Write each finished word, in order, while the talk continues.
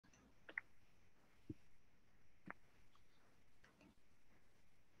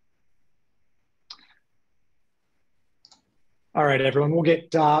All right, everyone, we'll get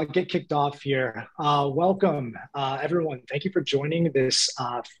kicked off here. Welcome, everyone. Thank you for joining this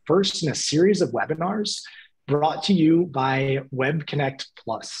first in a series of webinars brought to you by Web Connect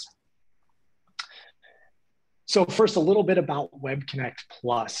Plus. So first, a little bit about Web Connect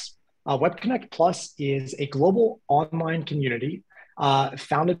Plus. Web Connect Plus is a global online community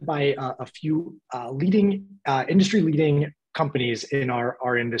founded by a few leading industry-leading companies in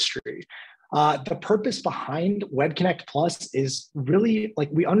our industry. The purpose behind Web Connect Plus is really like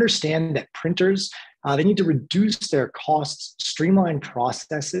we understand that printers, they need to reduce their costs, streamline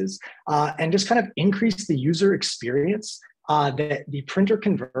processes, and just kind of increase the user experience that the printer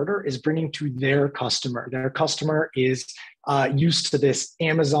converter is bringing to their customer. Their customer is used to this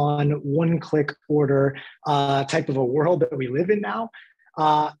Amazon one-click order type of a world that we live in now.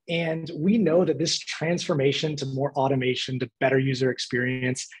 And we know that this transformation to more automation, to better user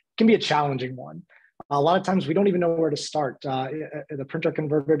experience, can be a challenging one. A lot of times we don't even know where to start. The printer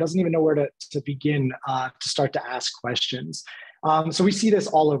converter doesn't even know where to begin to start to ask questions. So we see this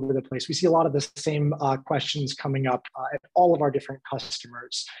all over the place. We see a lot of the same questions coming up at all of our different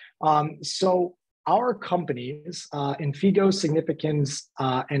customers. So our companies, Infigo, Significans,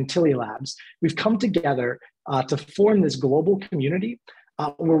 and Tilia Labs, we've come together to form this global community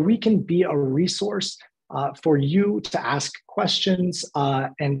where we can be a resource for you to ask questions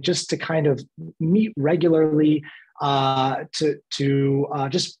and just to kind of meet regularly to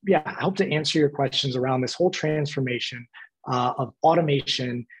just help to answer your questions around this whole transformation of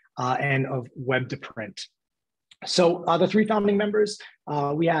automation and of web to print. So the three founding members,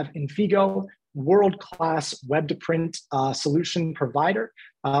 we have Infigo, world-class web to print solution provider.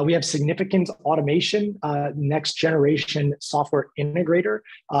 We have Significant Automation, next generation software integrator,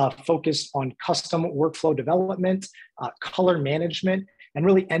 focused on custom workflow development, color management, and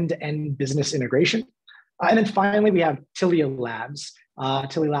really end-to-end business integration. And then finally, we have Tilia Labs.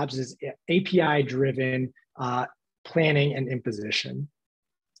 Tilia Labs is API-driven planning and imposition.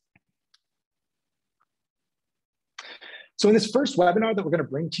 So in this first webinar that we're going to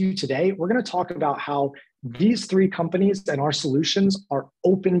bring to you today, we're going to talk about how these three companies and our solutions are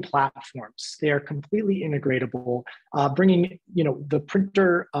open platforms. They are completely integratable, bringing the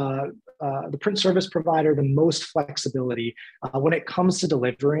printer, the print service provider, the most flexibility when it comes to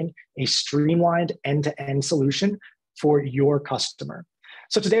delivering a streamlined end-to-end solution for your customer.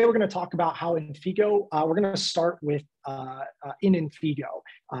 So today we're going to talk about how Infigo, we're going to start with in Infigo,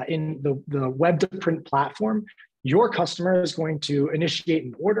 in the web to print platform. Your customer is going to initiate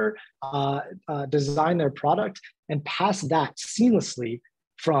an order, design their product, and pass that seamlessly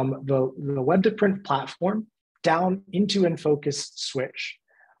from the web to print platform down into Infocus Switch,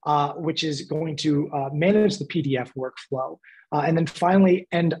 which is going to manage the PDF workflow, and then finally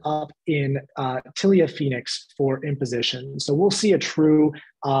end up in Tilia Phoenix for imposition. So we'll see a true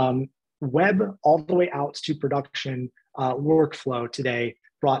web all the way out to production workflow today,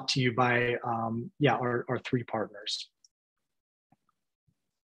 brought to you by our three partners.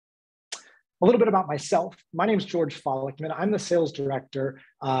 A little bit about myself. My name is George Follickman. I'm the sales director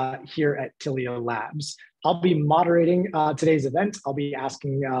here at Tilia Labs. I'll be moderating today's event. I'll be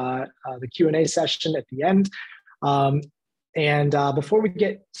asking the Q&A session at the end. Before we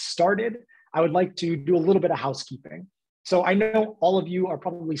get started, I would like to do a little bit of housekeeping. So I know all of you are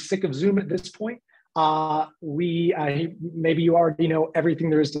probably sick of Zoom at this point. Maybe you already know everything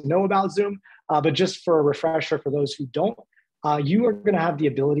there is to know about Zoom, but just for a refresher for those who don't, you are going to have the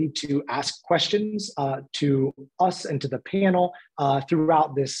ability to ask questions to us and to the panel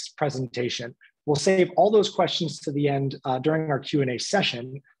throughout this presentation. We'll save all those questions to the end during our Q&A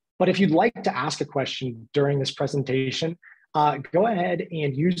session, but if you'd like to ask a question during this presentation, go ahead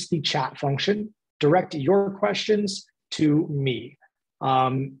and use the chat function, direct your questions to me.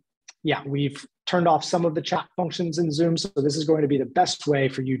 We've turned off some of the chat functions in Zoom, so this is going to be the best way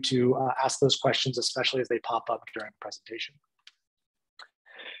for you to ask those questions, especially as they pop up during the presentation.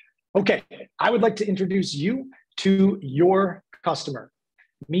 Okay, I would like to introduce you to your customer.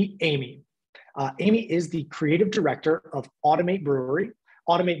 Meet Amy. Amy is the creative director of Automate Brewery.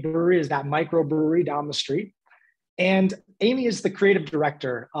 Automate Brewery is that microbrewery down the street. And Amy is the creative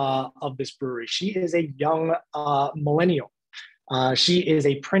director of this brewery. She is a young millennial. She is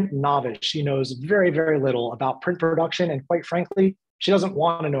a print novice. She knows very, very little about print production, and quite frankly, she doesn't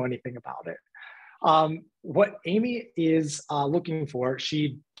want to know anything about it. What Amy is looking for,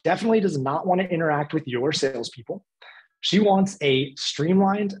 she definitely does not want to interact with your salespeople. She wants a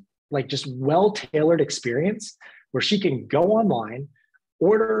streamlined, like just well-tailored experience where she can go online,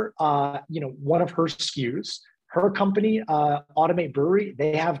 order one of her SKUs, her company, Automate Brewery,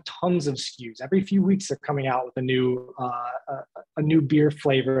 they have tons of SKUs. Every few weeks, they're coming out with a new beer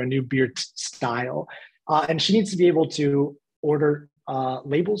flavor, a new beer style, and she needs to be able to order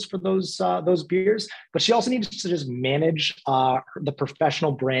labels for those beers. But she also needs to just manage the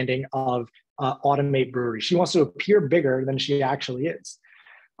professional branding of Automate Brewery. She wants to appear bigger than she actually is.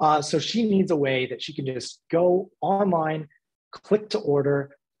 So she needs a way that she can just go online, click to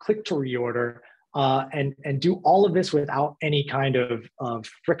order, click to reorder, and do all of this without any kind of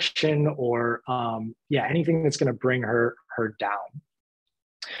friction or anything that's going to bring her down.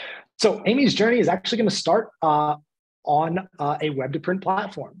 So Amy's journey is actually going to start on a web to print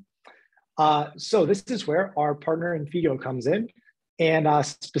platform. So this is where our partner Infigo comes in. And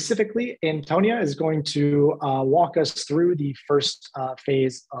specifically, Antonia is going to walk us through the first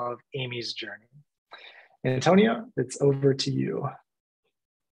phase of Amy's journey. Antonia, it's over to you.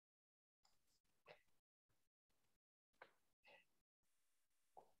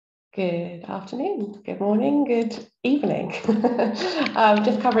 Good afternoon, good morning, good evening.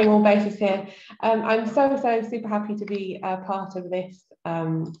 Just covering all bases here. I'm so super happy to be a part of this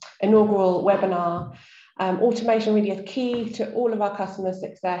inaugural webinar. Automation really is key to all of our customer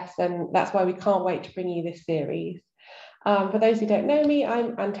success, and that's why we can't wait to bring you this series. For those who don't know me,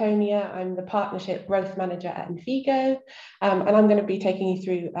 I'm Antonia. I'm the Partnership Growth Manager at Infigo, and I'm going to be taking you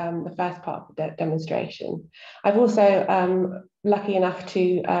through the first part of the demonstration. I've also lucky enough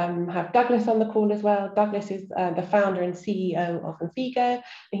to have Douglas on the call as well. Douglas is the founder and CEO of Infigo,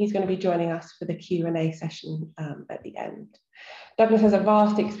 and he's going to be joining us for the Q&A session at the end. Douglas has a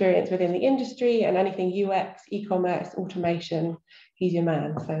vast experience within the industry, and anything UX, e-commerce, automation, he's your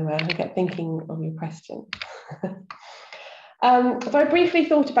man. So he'll get thinking of your question. So I briefly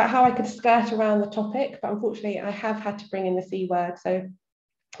thought about how I could skirt around the topic, but unfortunately I have had to bring in the C word. So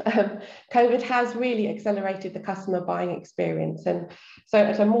COVID has really accelerated the customer buying experience, and so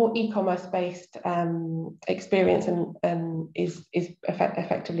it's a more e-commerce based experience and is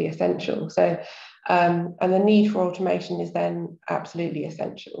effectively essential. So and the need for automation is then absolutely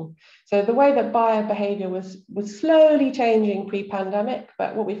essential. So the way that buyer behavior was slowly changing pre-pandemic,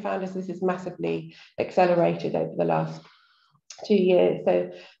 but what we found is this is massively accelerated over the last 2 years.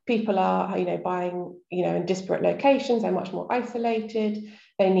 So people are, buying, in disparate locations. They're much more isolated.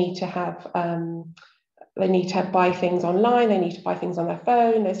 They need to have buy things online. They need to buy things on their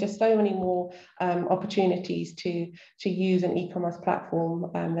phone. There's just so many more opportunities to use an e-commerce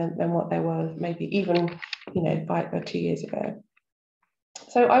platform than what there was maybe even 5 or 2 years ago.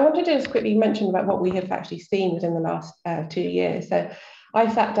 So I wanted to just quickly mention about what we have actually seen within the last 2 years. So I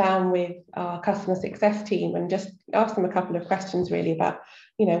sat down with our customer success team and just asked them a couple of questions really about,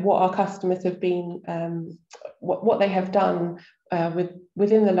 what our customers have been, what they have done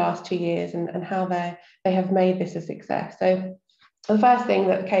within the last 2 years and how they have made this a success. So the first thing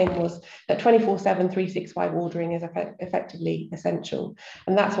that came was that 24/7, 365 ordering is effectively essential.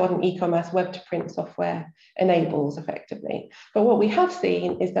 And that's what an e-commerce web to print software enables effectively. But what we have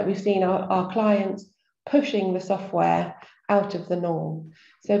seen is that we've seen our clients pushing the software out of the norm.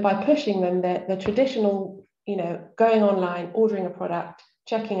 So by pushing them, the traditional, going online, ordering a product,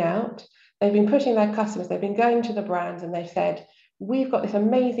 checking out, they've been pushing their customers, they've been going to the brands and they've said, we've got this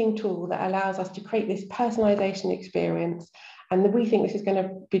amazing tool that allows us to create this personalization experience, and we think this is going to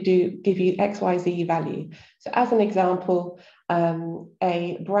give you XYZ value. So as an example,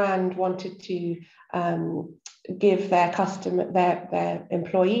 a brand wanted to give their their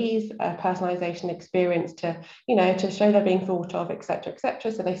employees a personalization experience to show they're being thought of, etc.,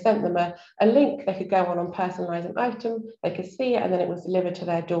 etc. So they sent them a link they could go on and personalize an item. They could see it, and then it was delivered to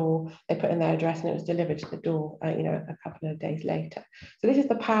their door. They put in their address, and it was delivered to the door a couple of days later. So this is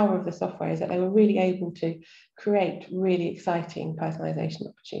the power of the software, is that they were really able to create really exciting personalization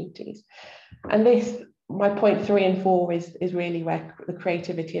opportunities. And this, my point 3 and 4 is really where the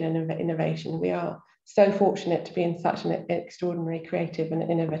creativity and innovation. We are so fortunate to be in such an extraordinary creative and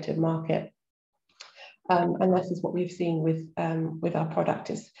innovative market, and this is what we've seen with our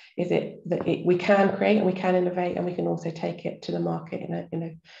product we can create and we can innovate, and we can also take it to the market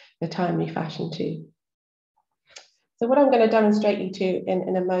in a timely fashion too. So what I'm going to demonstrate you to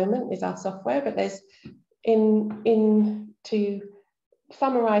in a moment is our software, but there's to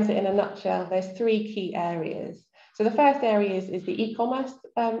summarize it in a nutshell, there's 3 key areas. So the first area is the e-commerce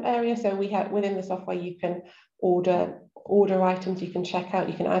area. So we have within the software, you can order items, you can check out,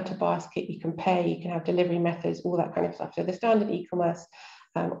 you can add to basket, you can pay, you can have delivery methods, all that kind of stuff. So the standard e-commerce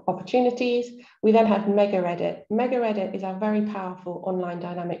opportunities. We then have Mega Edit. Mega Edit is our very powerful online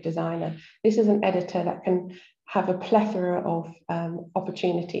dynamic designer. This is an editor that can have a plethora of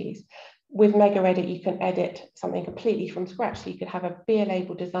opportunities. with Mega Edit, you can edit something completely from scratch. So you could have a beer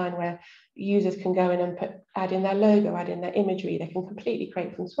label design where users can go in and add in their logo, add in their imagery. They can completely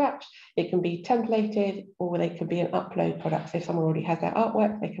create from scratch. It can be templated, or they could be an upload product. So if someone already has their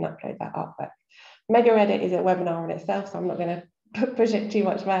artwork, they can upload that artwork. Mega Edit is a webinar in itself, so I'm not going to push it too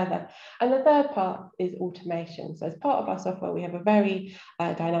much further. And the third part is automation. So as part of our software, we have a very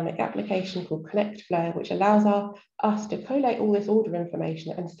dynamic application called Connect Flow, which allows us to collate all this order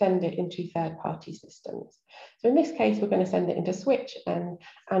information and send it into third-party systems. So in this case, we're going to send it into Switch, and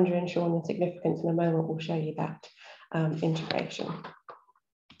Andrew and Sean in Significance in a moment will show you that integration.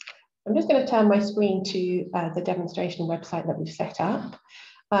 I'm just going to turn my screen to the demonstration website that we've set up.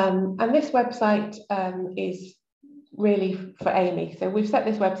 And this website is really for Amy. So we've set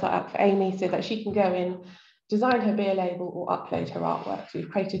this website up for Amy so that she can go in, design her beer label, or upload her artwork. So we've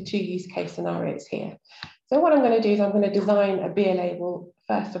created 2 use case scenarios here. So what I'm going to do is I'm going to design a beer label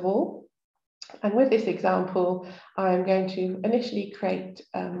first of all. And with this example, I'm going to initially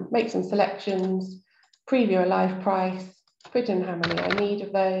make some selections, preview a live price, put in how many I need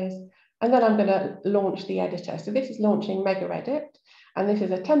of those, and then I'm going to launch the editor. So this is launching Mega Edit. And this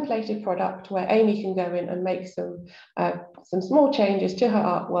is a templated product where Amy can go in and make some small changes to her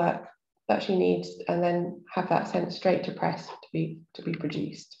artwork that she needs, and then have that sent straight to press to be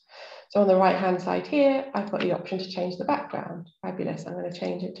produced. So on the right-hand side here, I've got the option to change the background. Fabulous. I'm going to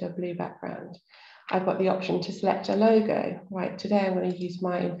change it to a blue background. I've got the option to select a logo. Right, today I'm going to use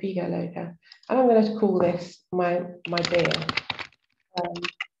my Infigo logo, and I'm going to call this my beer.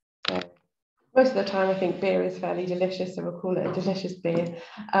 So most of the time, I think beer is fairly delicious, so we'll call it a delicious beer.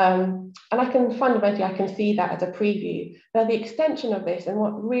 And I can see that as a preview. Now, the extension of this, and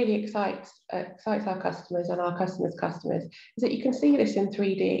what really excites our customers and our customers' customers, is that you can see this in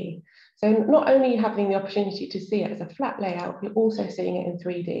 3D. So not only are you having the opportunity to see it as a flat layout, you're also seeing it in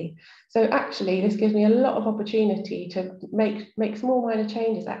 3D. So actually, this gives me a lot of opportunity to make small minor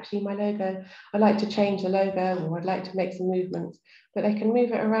changes. Actually, my logo, I'd like to change the logo, or I'd like to make some movements, but they can move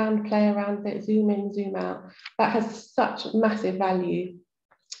it around, play around with it, zoom in, zoom out. That has such massive value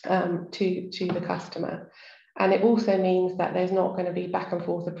to the customer. And it also means that there's not going to be back and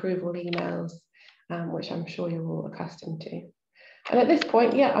forth approval emails, which I'm sure you're all accustomed to. And at this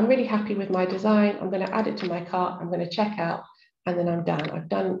point, yeah, I'm really happy with my design. I'm going to add it to my cart. I'm going to check out, and then I'm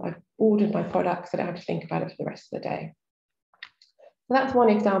done. I've ordered my products, so I don't have to think about it for the rest of the day. So that's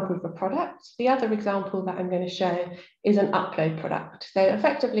one example of a product. The other example that I'm going to show is an upload product. So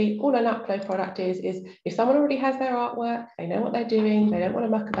effectively, all an upload product is if someone already has their artwork, they know what they're doing, they don't want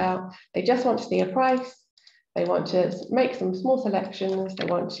to muck about, they just want to see a price, they want to make some small selections, they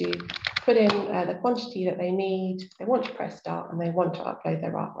want to put in the quantity that they need, they want to press start, and they want to upload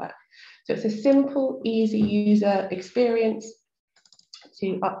their artwork. So it's a simple, easy user experience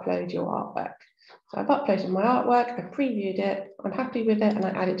to upload your artwork. So I've uploaded my artwork, I've previewed it, I'm happy with it, and I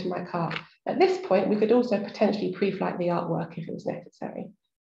add it to my cart. At this point, we could also potentially pre-flight the artwork if it was necessary.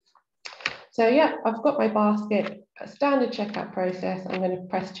 So yeah, I've got my basket, a standard checkout process. I'm going to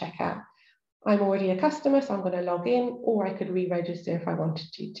press checkout. I'm already a customer, so I'm going to log in, or I could re-register if I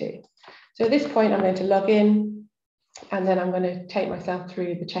wanted to too. So at this point, I'm going to log in, and then I'm going to take myself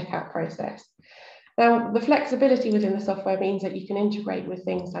through the checkout process. Now, the flexibility within the software means that you can integrate with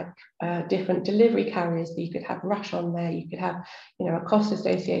things like different delivery carriers. So you could have Rush on there, you could have a cost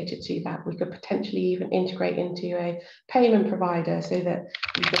associated to that. We could potentially even integrate into a payment provider so that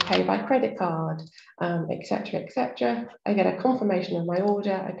you could pay by credit card, etc., etc. I get a confirmation of my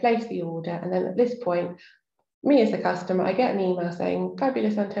order, I place the order, and then at this point, me as the customer, I get an email saying,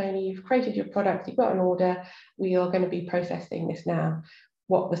 fabulous, Antonio, you've created your product, you've got an order, we are going to be processing this now.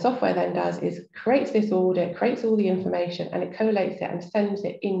 What the software then does is creates this order, creates all the information, and it collates it and sends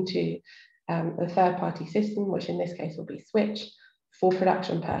it into the third-party system, which in this case will be Switch, for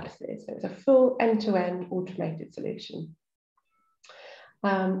production purposes. So it's a full end-to-end automated solution.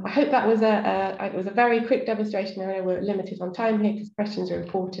 I hope that was a very quick demonstration. I know we're limited on time here because questions are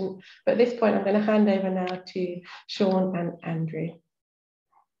important, but at this point I'm going to hand over now to Sean and Andrew.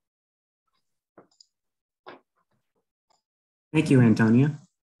 Thank you, Antonia.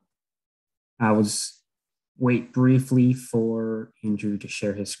 I will just wait briefly for Andrew to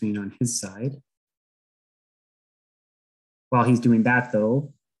share his screen on his side. While he's doing that,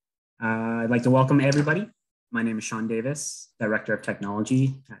 though, I'd like to welcome everybody. My name is Sean Davis, Director of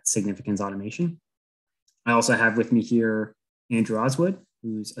Technology at Significans Automation. I also have with me here Andrew Oswood,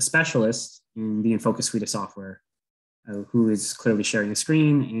 who's a specialist in the Infocus suite of software, who is clearly sharing a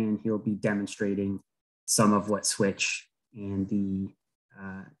screen, and he'll be demonstrating some of what Switch and the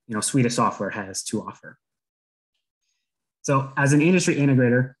suite of software has to offer. So as an industry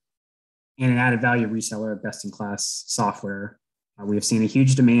integrator, and an added value reseller of best-in-class software, we have seen a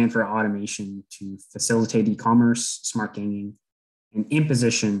huge demand for automation to facilitate e-commerce, smart gaming, and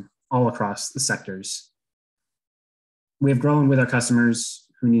imposition all across the sectors. We have grown with our customers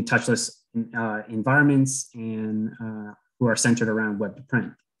who need touchless environments and who are centered around web to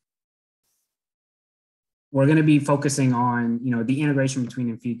print. We're going to be focusing on the integration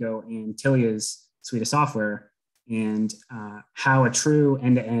between Infigo and Tilia's suite of software and how a true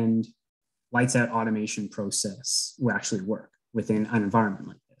end-to-end lights out automation process will actually work within an environment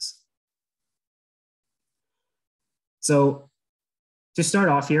like this. So to start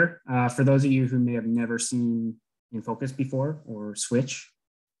off here, for those of you who may have never seen InFocus before or Switch,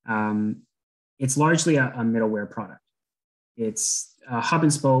 it's largely a middleware product. It's a hub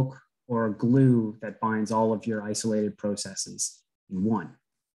and spoke or a glue that binds all of your isolated processes in one.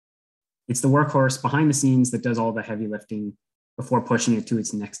 It's the workhorse behind the scenes that does all the heavy lifting before pushing it to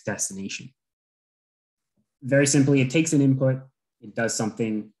its next destination. Very simply, it takes an input, it does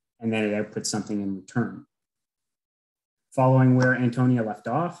something, and then it outputs something in return. Following where Antonia left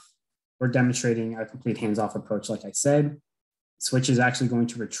off, we're demonstrating a complete hands-off approach, like I said. Switch is actually going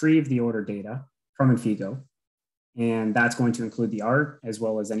to retrieve the order data from Infigo, and that's going to include the art as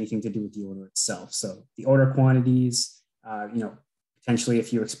well as anything to do with the order itself. So the order quantities, potentially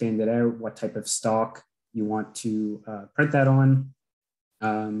if you expand it out, what type of stock you want to print that on.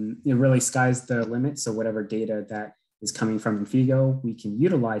 It really sky's the limit. So whatever data that is coming from Infigo, we can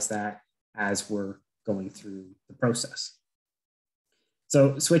utilize that as we're going through the process.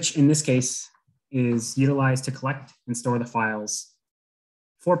 So Switch in this case is utilized to collect and store the files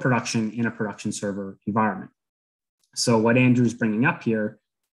for production in a production server environment. So what Andrew's bringing up here,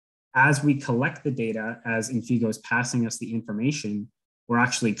 as we collect the data, as Infigo is passing us the information, we're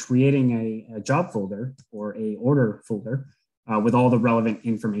actually creating a job folder or a order folder with all the relevant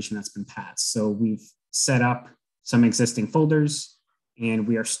information that's been passed. So we've set up some existing folders and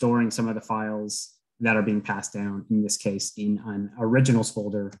we are storing some of the files that are being passed down, in this case, in an originals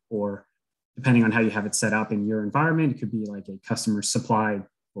folder, or depending on how you have it set up in your environment, it could be like a customer supply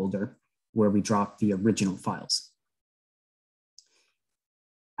folder where we drop the original files.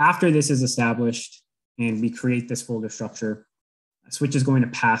 After this is established and we create this folder structure, Switch is going to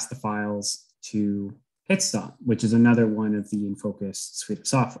pass the files to Pitstop, which is another one of the InFocus suite of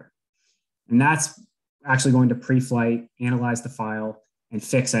software. And that's actually going to pre-flight, analyze the file, and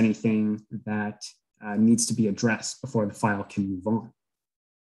fix anything that needs to be addressed before the file can move on.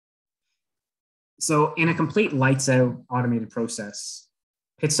 So in a complete lights out automated process,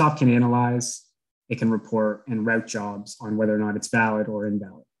 Pitstop can analyze, it can report and route jobs on whether or not it's valid or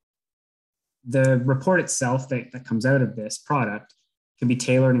invalid. The report itself that comes out of this product can be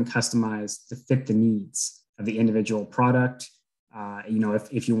tailored and customized to fit the needs of the individual product.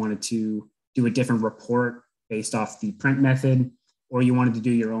 If you wanted to do a different report based off the print method, or you wanted to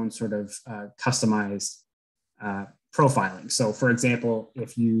do your own sort of customized profiling. So for example,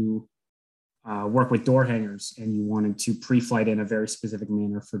 if you work with door hangers and you wanted to pre-flight in a very specific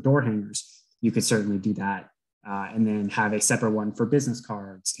manner for door hangers, you could certainly do that. And then have a separate one for business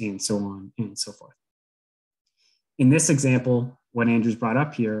cards and so on and so forth. In this example, what Andrew's brought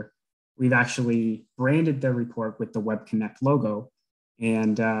up here, we've actually branded the report with the Web Connect logo.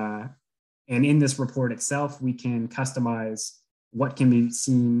 And in this report itself, we can customize what can be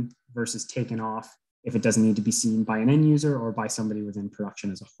seen versus taken off if it doesn't need to be seen by an end user or by somebody within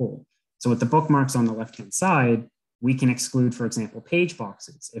production as a whole. So with the bookmarks on the left-hand side, we can exclude, for example, page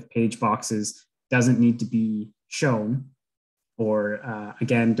boxes. If page boxes doesn't need to be shown, or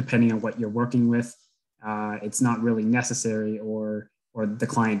again, depending on what you're working with, it's not really necessary, or the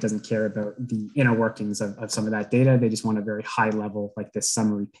client doesn't care about the inner workings of some of that data. They just want a very high level, like this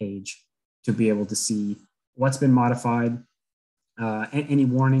summary page, to be able to see what's been modified, any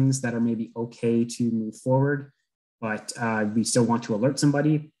warnings that are maybe okay to move forward, but we still want to alert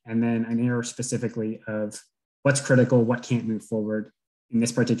somebody, and then an error specifically of what's critical, what can't move forward. In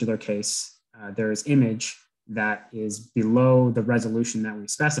this particular case, there is image that is below the resolution that we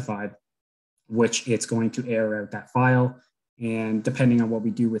specified, which it's going to error out that file. And depending on what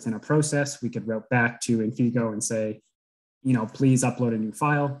we do within a process, we could route back to Infigo and say, please upload a new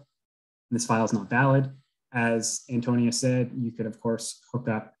file. This file is not valid. As Antonia said, you could, of course, hook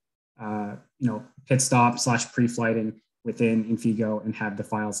up, Pitstop / pre-flighting within Infigo and have the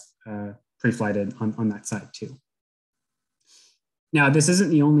files pre-flighted on that side too. Now, this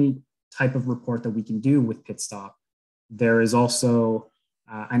isn't the only type of report that we can do with Pitstop. There is also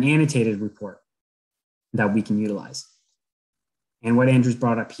an annotated report that we can utilize. And what Andrew's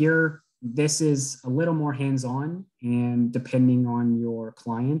brought up here This is a little more hands-on, and depending on your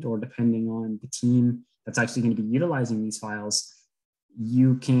client or depending on the team that's actually going to be utilizing these files,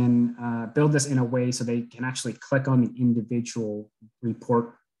 you can build this in a way so they can actually click on the individual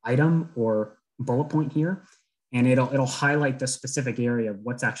report item or bullet point here, and it'll highlight the specific area of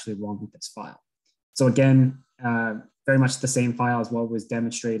what's actually wrong with this file. So again, very much the same file as what was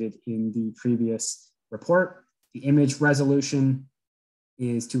demonstrated in the previous report. The image resolution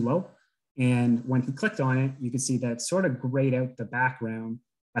is too low. And when he clicked on it, you can see that sort of grayed out the background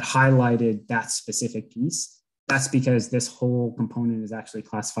that highlighted that specific piece. That's because this whole component is actually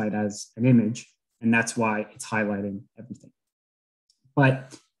classified as an image, and that's why it's highlighting everything.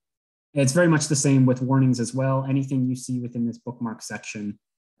 But it's very much the same with warnings as well. Anything you see within this bookmark section,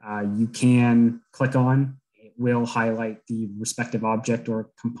 you can click on. It will highlight the respective object or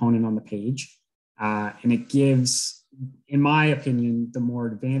component on the page. And it gives, in my opinion, the more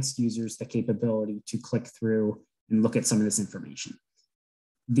advanced users the capability to click through and look at some of this information.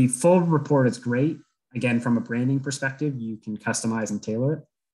 The full report is great. Again, from a branding perspective, you can customize and tailor it.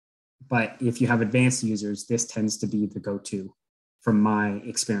 But if you have advanced users, this tends to be the go-to from my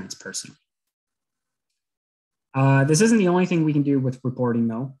experience personally. This isn't the only thing we can do with reporting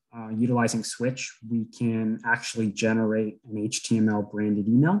though. Utilizing Switch, we can actually generate an HTML branded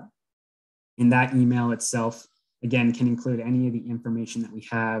email. And that email itself, again, can include any of the information that we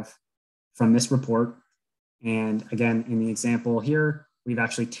have from this report. And again, in the example here, we've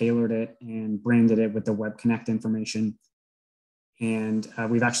actually tailored it and branded it with the Web Connect information. And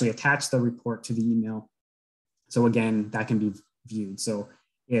we've actually attached the report to the email. So again, that can be viewed. So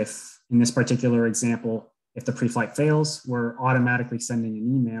if in this particular example, if the pre-flight fails, we're automatically sending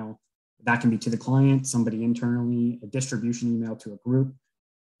an email. That can be to the client, somebody internally, a distribution email to a group.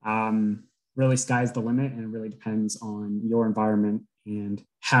 Really sky's the limit, and it really depends on your environment and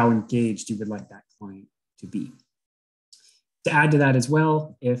how engaged you would like that client to be. To add to that as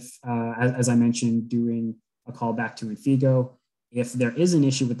well, if, as I mentioned, doing a call back to Infigo, if there is an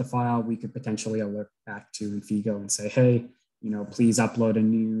issue with the file, we could potentially alert back to Infigo and say, hey, please upload a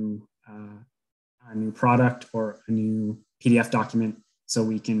new product or a new PDF document so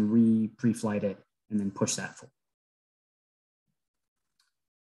we can pre-flight it and then push that forward.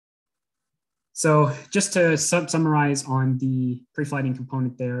 So just to summarize on the pre-flighting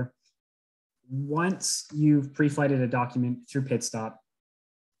component there, once you've pre-flighted a document through PitStop,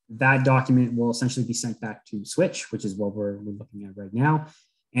 that document will essentially be sent back to Switch, which is what we're looking at right now,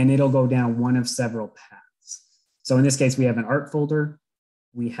 and it'll go down one of several paths. So in this case, we have an art folder,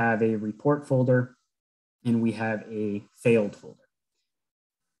 we have a report folder, and we have a failed folder.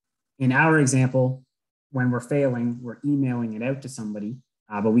 In our example, when we're failing, we're emailing it out to somebody,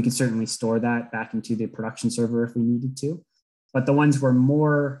 but we could certainly store that back into the production server if we needed to. But the ones we're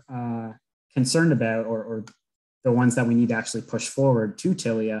more concerned about, or the ones that we need to actually push forward to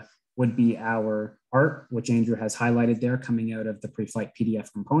Tilia, would be our art, which Andrew has highlighted there, coming out of the pre-flight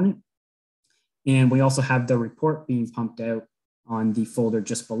PDF component. And we also have the report being pumped out on the folder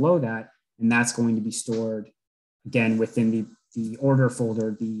just below that, and that's going to be stored, again, within the order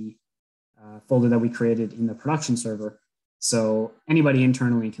folder, the folder that we created in the production server. So anybody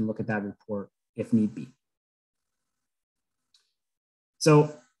internally can look at that report if need be.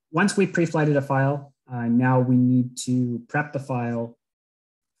 So once we pre-flighted a file, now we need to prep the file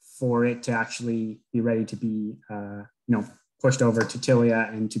for it to actually be ready to be pushed over to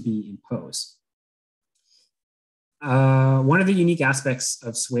Tilia and to be imposed. One of the unique aspects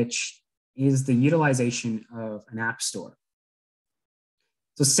of Switch is the utilization of an app store.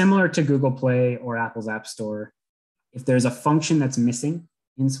 So similar to Google Play or Apple's App Store, if there's a function that's missing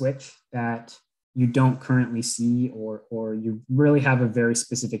in Switch that you don't currently see, or you really have a very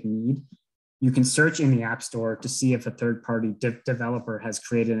specific need, you can search in the App Store to see if a third-party developer has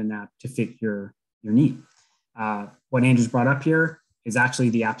created an app to fit your need. What Andrew's brought up here is actually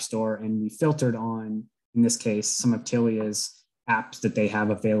the App Store, and we filtered on, in this case, some of Tilia's apps that they have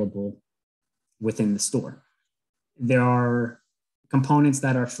available within the store. There are components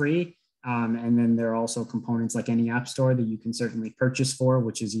that are free, and then there are also components like any app store that you can certainly purchase for,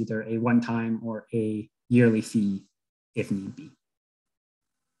 which is either a one-time or a yearly fee if need be.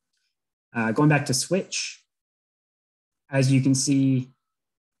 Going back to Switch, as you can see,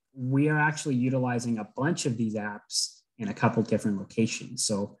 we are actually utilizing a bunch of these apps in a couple different locations.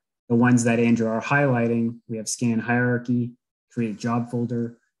 So the ones that Andrew are highlighting, we have scan hierarchy, create job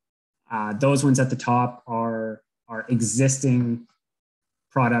folder. Those ones at the top are existing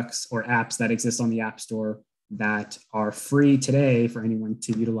products or apps that exist on the App Store that are free today for anyone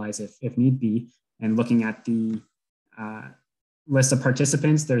to utilize if need be. And looking at the list of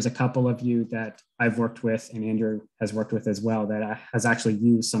participants, there's a couple of you that I've worked with and Andrew has worked with as well that has actually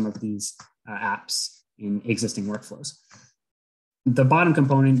used some of these apps in existing workflows. The bottom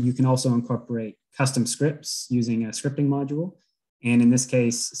component, you can also incorporate custom scripts using a scripting module. And in this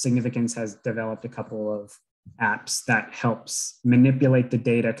case, Significans has developed a couple of apps that helps manipulate the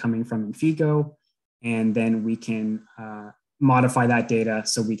data coming from Infigo, and then we can modify that data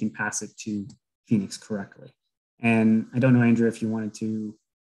so we can pass it to Phoenix correctly. And I don't know, Andrew, if you wanted to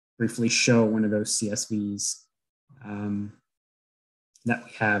briefly show one of those CSVs that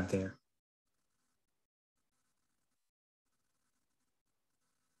we have there.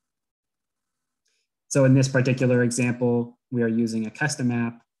 So in this particular example, we are using a custom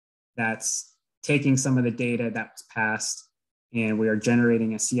app that's taking some of the data that was passed, and we are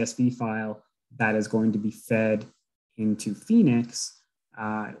generating a CSV file that is going to be fed into Phoenix,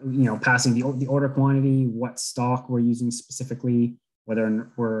 passing the order quantity, what stock we're using specifically,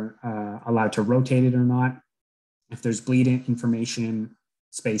 whether we're allowed to rotate it or not, if there's bleed information,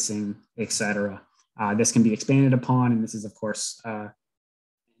 spacing, etc. This can be expanded upon, and this is, of course,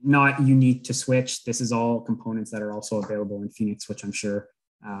 not unique to Switch. This is all components that are also available in Phoenix, which I'm sure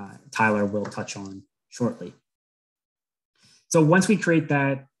Tyler will touch on shortly. So once we create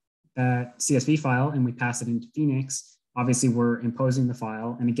that CSV file and we pass it into Phoenix, obviously we're imposing the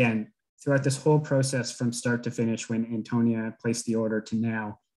file. And again, throughout this whole process from start to finish, when Antonia placed the order to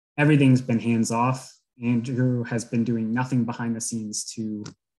now, everything's been hands off. Andrew has been doing nothing behind the scenes to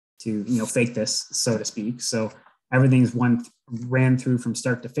fake this, so to speak. So everything's ran through from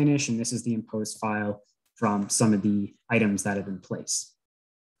start to finish, and this is the imposed file from some of the items that have been placed.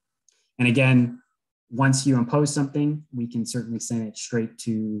 And again, once you impose something, we can certainly send it straight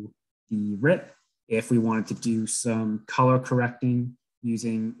to the RIP. If we wanted to do some color correcting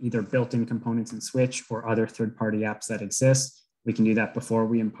using either built-in components in Switch or other third-party apps that exist, we can do that before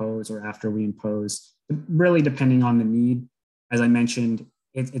we impose or after we impose, really depending on the need. As I mentioned,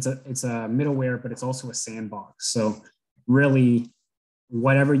 it's a middleware, but it's also a sandbox. So really,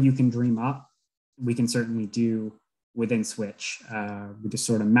 whatever you can dream up, we can certainly do within Switch. We just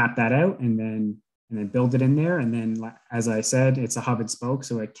sort of map that out and then build it in there. And then, as I said, it's a hub and spoke,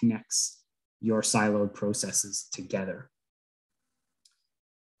 so it connects your siloed processes together.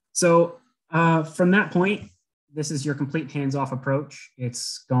 So from that point, this is your complete hands-off approach.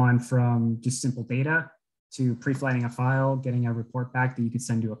 It's gone from just simple data to pre-flighting a file, getting a report back that you could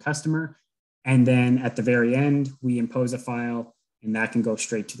send to a customer. And then at the very end, we impose a file, and that can go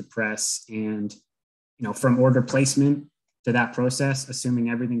straight to the press. And from order placement to that process, assuming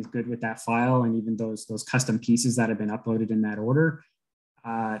everything's good with that file and even those custom pieces that have been uploaded in that order,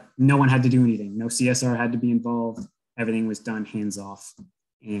 no one had to do anything. No CSR had to be involved. Everything was done hands-off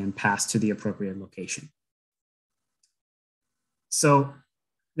and passed to the appropriate location. So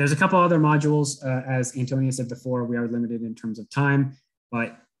there's a couple other modules. As Antonia said before, we are limited in terms of time,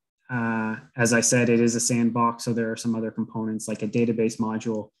 but as I said, it is a sandbox. So there are some other components like a database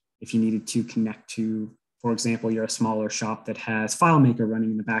module. If you needed to connect to, for example, you're a smaller shop that has FileMaker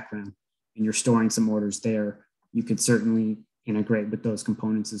running in the background and you're storing some orders there, you could certainly integrate with those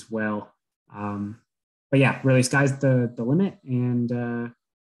components as well. But yeah, really sky's the limit. And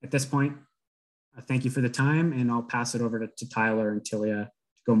at this point, thank you for the time, and I'll pass it over to Tyler and Tilia to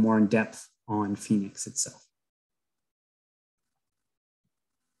go more in depth on Phoenix itself.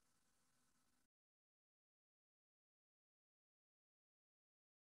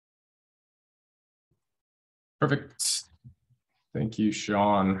 Perfect. Thank you,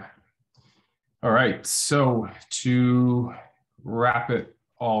 Sean. All right, so to wrap it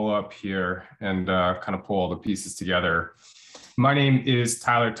all up here and kind of pull all the pieces together, my name is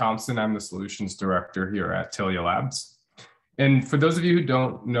Tyler Thompson. I'm the Solutions Director here at Tilia Labs. And for those of you who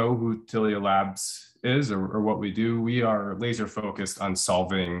don't know who Tilia Labs is or what we do, we are laser focused on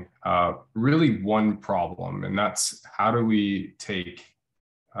solving really one problem, and that's how do we take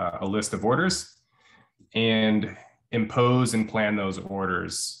a list of orders and impose and plan those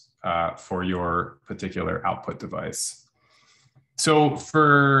orders for your particular output device. So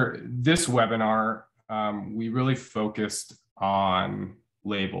for this webinar, we really focused on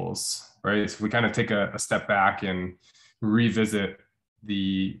labels, right? So we kind of take a step back and revisit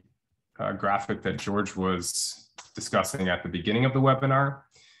the graphic that George was discussing at the beginning of the webinar.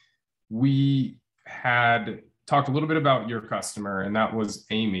 We had talked a little bit about your customer, and that was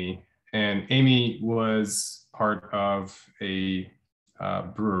Amy. And Amy was part of a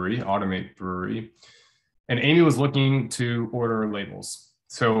brewery, Automate Brewery. And Amy was looking to order labels.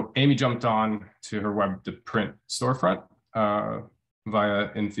 So Amy jumped on to her web to print storefront via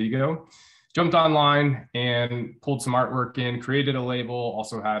Infigo. jumped online and pulled some artwork in, created a label,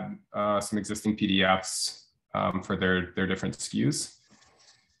 also had some existing PDFs for their different SKUs,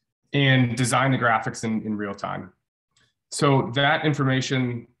 and designed the graphics in real time. So that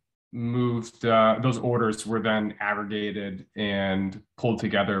information moved, those orders were then aggregated and pulled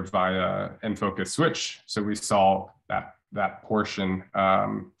together via Infocus switch. So we saw that portion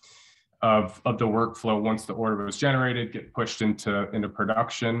of the workflow once the order was generated get pushed into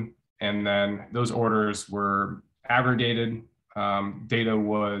production. And then those orders were aggregated. Data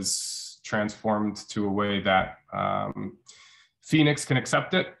was transformed to a way that Phoenix can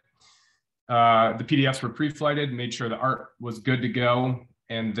accept it. The PDFs were pre-flighted, made sure the art was good to go.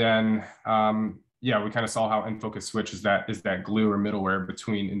 And then, yeah, we kind of saw how Infocus Switch is that glue or middleware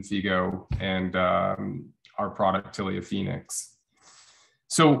between Infigo and our product, Tilia Phoenix.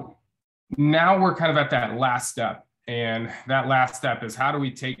 So now we're kind of at that last step. And that last step is, how do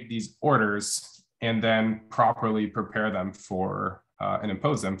we take these orders and then properly prepare them for and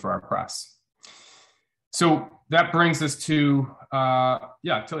impose them for our press? So that brings us to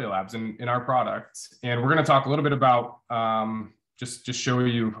Tilia Labs in our product. And we're going to talk a little bit about just show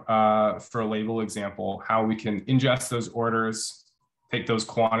you for a label example how we can ingest those orders, take those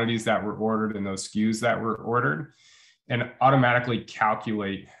quantities that were ordered and those SKUs that were ordered, and automatically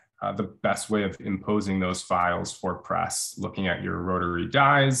calculate the best way of imposing those files for press, looking at your rotary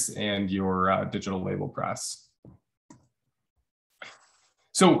dies and your digital label press.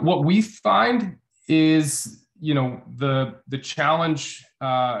 So what we find is, the challenge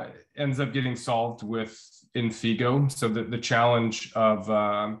ends up getting solved with Infigo. So the challenge of,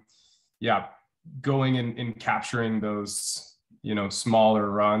 going and capturing those, smaller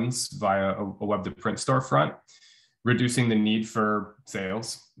runs via a web to print storefront, reducing the need for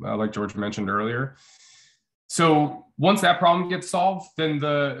sales, like George mentioned earlier. So once that problem gets solved, then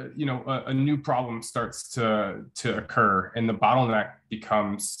a new problem starts to occur, and the bottleneck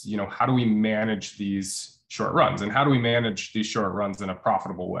becomes, how do we manage these short runs, and how do we manage these short runs in a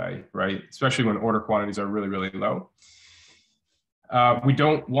profitable way, right? Especially when order quantities are really, really low. We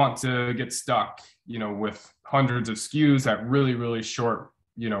don't want to get stuck, with hundreds of SKUs at really, really short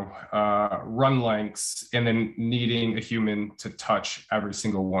run lengths, and then needing a human to touch every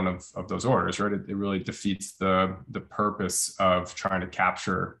single one of those orders, right? It really defeats the purpose of trying to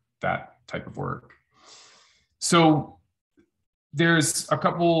capture that type of work. So there's a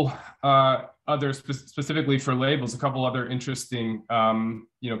couple other, specifically for labels, a couple other interesting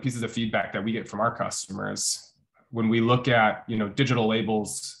pieces of feedback that we get from our customers when we look at digital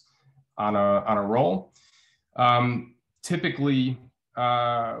labels on a roll. Typically,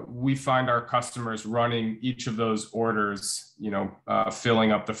 we find our customers running each of those orders,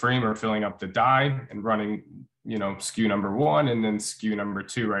 filling up the frame or filling up the die and running, SKU number 1 and then SKU number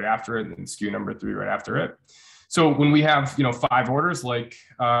 2 right after it, and then SKU number 3 right after it. So when we have, 5 orders like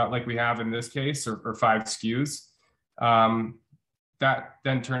we have in this case, or 5 SKUs, that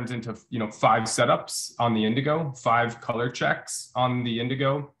then turns into, 5 setups on the Indigo, 5 color checks on the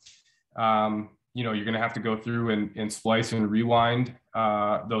Indigo. You're going to have to go through and splice and rewind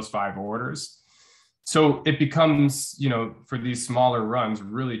those 5 orders. So it becomes, for these smaller runs,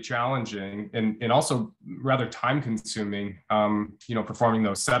 really challenging and also rather time consuming, performing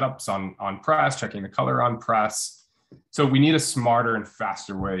those setups on press, checking the color on press. So we need a smarter and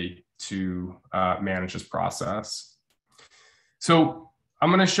faster way to manage this process. So I'm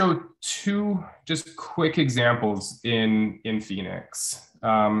going to show 2 just quick examples in Phoenix.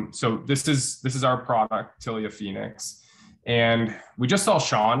 So this is our product, Tilia Phoenix, and we just saw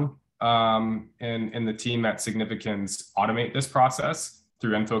Sean and the team at Significans automate this process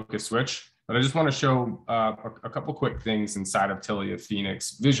through Infocus Switch. But I just want to show a couple quick things inside of Tilia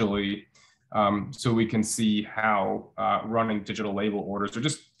Phoenix visually, so we can see how running digital label orders, or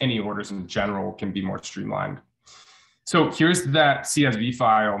just any orders in general, can be more streamlined. So here's that CSV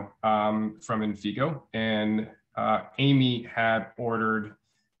file from Infigo, and Amy had ordered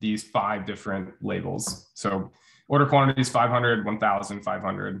these 5 different labels. So order quantities 500, 1,000,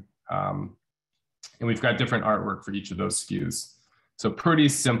 500, and we've got different artwork for each of those SKUs. So pretty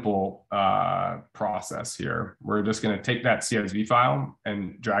simple process here. We're just going to take that CSV file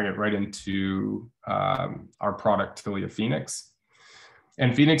and drag it right into our product, Tilia Phoenix.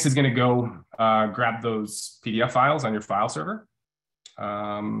 And Phoenix is going to go grab those PDF files on your file server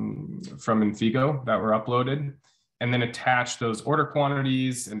from Infigo that were uploaded, and then attach those order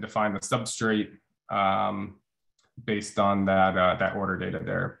quantities and define the substrate based on that order data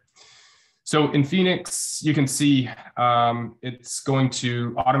there. So in Phoenix, you can see it's going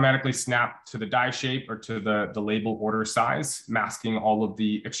to automatically snap to the die shape or to the label order size, masking all of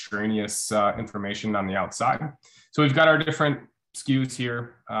the extraneous information on the outside. So we've got our different SKUs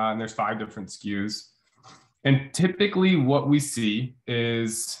here, and there's 5 different SKUs. And typically what we see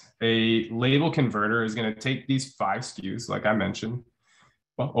is a label converter is going to take these 5 SKUs, like I mentioned,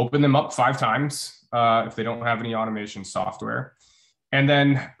 well, open them up 5 times if they don't have any automation software, and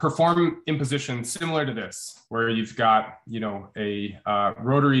then perform imposition similar to this, where you've got, a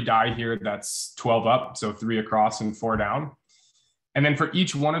rotary die here that's 12 up, so 3 across and 4 down. And then for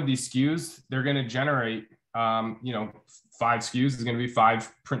each one of these SKUs, they're going to generate, 5 SKUs is going to be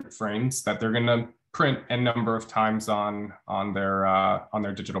 5 print frames that they're going to print a number of times on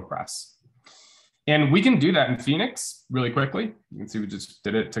their digital press. And we can do that in Phoenix really quickly. You can see we just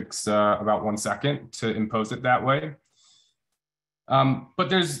did it. It took about 1 second to impose it that way.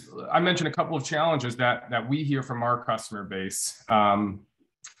 But I mentioned a couple of challenges that we hear from our customer base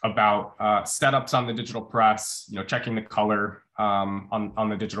about setups on the digital press, checking the color on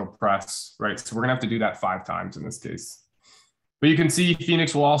the digital press, right? So we're gonna have to do that 5 times in this case. But you can see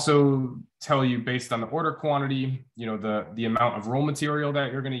Phoenix will also tell you based on the order quantity, the amount of roll material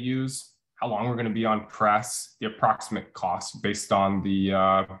that you're gonna use, how long we're gonna be on press, the approximate cost based on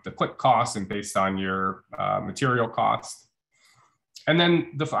the click cost and based on your material cost. And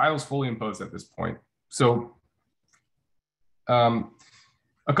then the file is fully imposed at this point. So a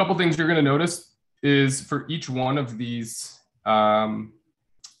couple things you're gonna notice is for each one of these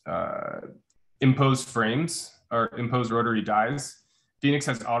imposed frames or imposed rotary dies, Phoenix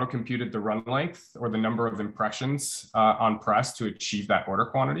has auto-computed the run length or the number of impressions on press to achieve that order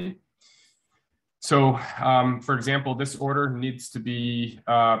quantity. So for example, this order needs to be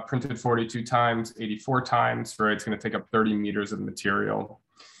printed 42 times, 84 times, right? It's gonna take up 30 meters of material.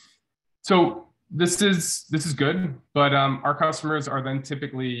 So this is good, but our customers are then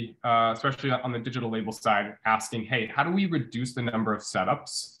typically, especially on the digital label side, asking, hey, how do we reduce the number of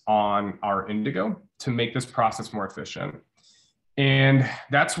setups on our Indigo to make this process more efficient? And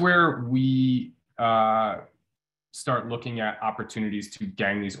that's where we start looking at opportunities to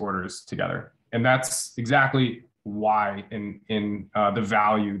gang these orders together. And that's exactly why in the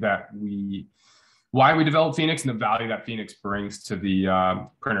value why we developed Phoenix and the value that Phoenix brings to the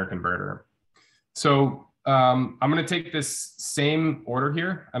printer converter. So I'm going to take this same order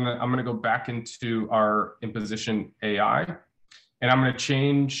here, and I'm going to go back into our imposition AI, and I'm going to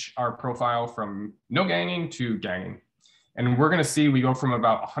change our profile from no ganging to ganging. And we're going to see we go from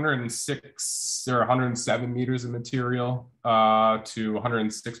about 106 or 107 meters of material to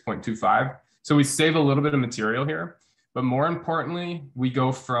 106.25. So we save a little bit of material here, but more importantly, we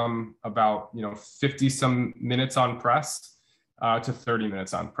go from about 50 some minutes on press to 30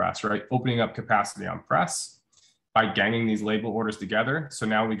 minutes on press, right? Opening up capacity on press by ganging these label orders together. So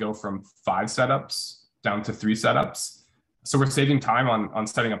now we go from 5 setups down to 3 setups. So we're saving time on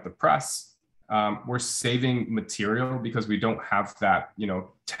setting up the press. We're saving material because we don't have that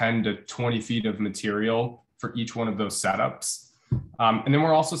 10 to 20 feet of material for each one of those setups. And then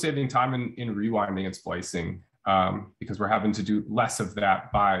we're also saving time in rewinding and splicing because we're having to do less of that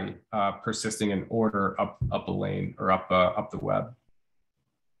by persisting an order up a lane or up the web.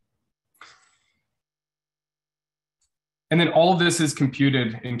 And then all of this is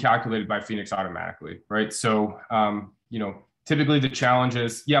computed and calculated by Phoenix automatically, right? So typically the challenge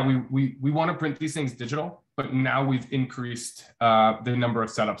is, yeah, we want to print these things digital, but now we've increased the number of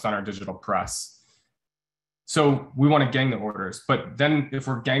setups on our digital press. So we want to gang the orders, but then if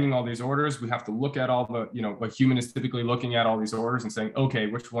we're ganging all these orders, we have to look at all the, a human is typically looking at all these orders and saying, okay,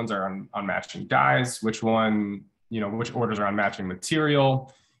 which ones are on matching dies, which orders are on matching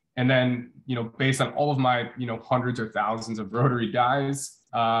material. And then, based on all of my, hundreds or thousands of rotary dies,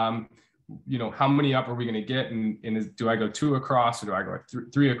 how many up are we going to get? And do I go 2 across or do I go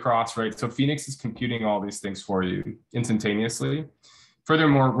 3 across, right? So Phoenix is computing all these things for you instantaneously.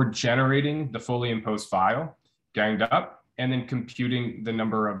 Furthermore, we're generating the fully imposed file, ganged up, and then computing the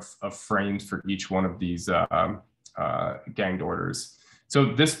number of frames for each one of these ganged orders.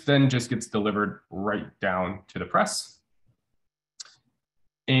 So this then just gets delivered right down to the press.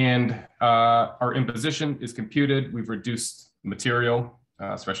 And our imposition is computed. We've reduced material,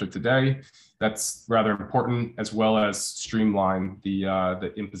 especially today. That's rather important, as well as streamline the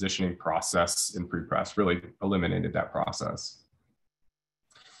impositioning process in pre-press, really eliminated that process.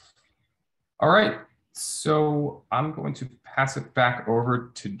 All right, so I'm going to pass it back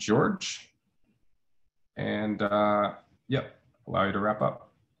over to George and allow you to wrap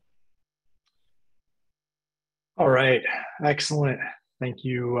up. All right, excellent. Thank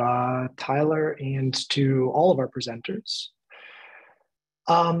you, Tyler, and to all of our presenters.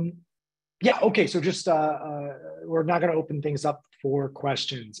 Yeah, okay, so just we're not going to open things up for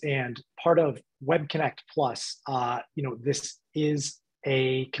questions. And part of Web Connect Plus, this is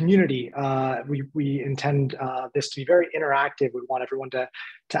a community. We intend this to be very interactive. We want everyone to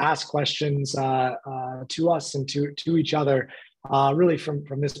ask questions to us and to each other, really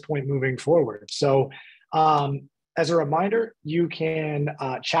from this point moving forward. So as a reminder, you can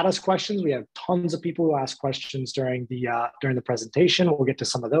chat us questions. We have tons of people who ask questions during the presentation. We'll get to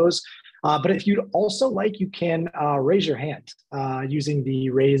some of those. But if you'd also like, you can raise your hand using the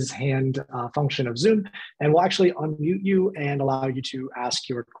raise hand function of Zoom, and we'll actually unmute you and allow you to ask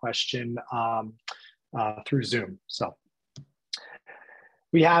your question through Zoom. So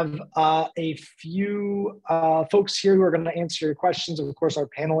we have a few folks here who are going to answer your questions. Of course, our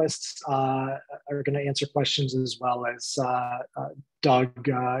panelists are going to answer questions, as well as Doug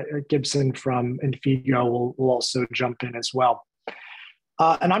Gibson from Infigo will also jump in as well.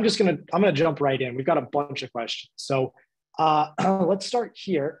 And I'm going to jump right in. We've got a bunch of questions. So let's start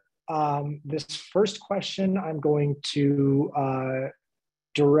here. This first question I'm going to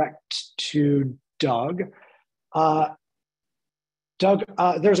direct to Doug. Doug,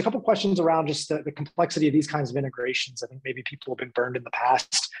 there's a couple questions around just the complexity of these kinds of integrations. I think maybe people have been burned in the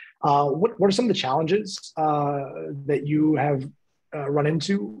past. What are some of the challenges that you have run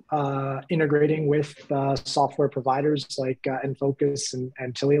into integrating with software providers like Infocus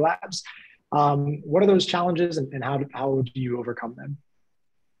and Tilia Labs? What are those challenges, and how do you overcome them?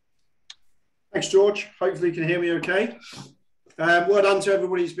 Thanks, George. Hopefully you can hear me okay. Well done to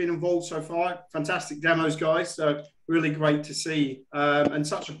everybody who's been involved so far. Fantastic demos, guys. So really great to see, and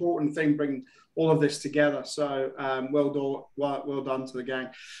such an important thing, bringing all of this together. So well done to the gang.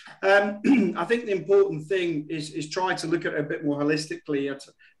 I think the important thing is try to look at it a bit more holistically.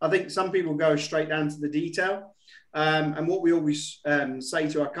 I think some people go straight down to the detail, and what we always say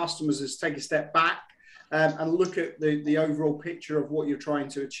to our customers is take a step back and look at the overall picture of what you're trying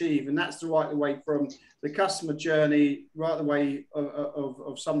to achieve. And that's the right way from the customer journey, right the way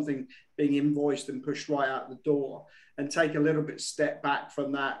of something being invoiced and pushed right out the door, and take a little bit step back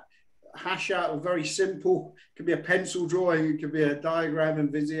from that. Hash out a very simple, it could be a pencil drawing, it could be a diagram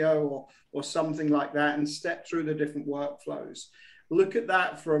in Visio or something like that, and step through the different workflows. Look at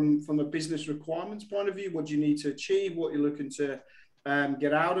that from a business requirements point of view. What do you need to achieve? What you're looking to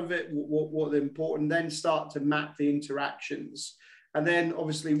get out of it? What the important? Then start to map the interactions, and then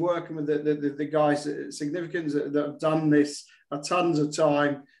obviously working with the guys at Significans that have done this a tons of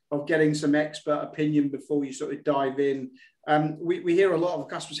time of getting some expert opinion before you sort of dive in. We hear a lot of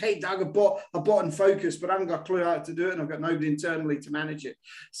customers, hey, Doug, I bought Infocus, but I haven't got a clue how to do it, and I've got nobody internally to manage it.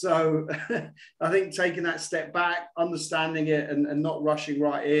 So I think taking that step back, understanding it, and not rushing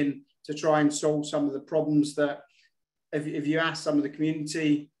right in to try and solve some of the problems that, if you ask some of the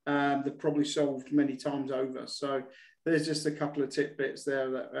community, they've probably solved many times over. So there's just a couple of tidbits there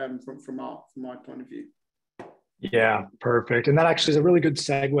that, from my point of view. Yeah, perfect. And that actually is a really good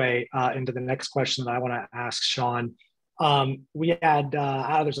segue into the next question that I want to ask Sean. We had,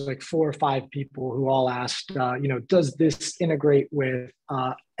 there's like 4 or 5 people who all asked, does this integrate with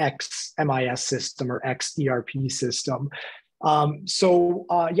X MIS system or X ERP system?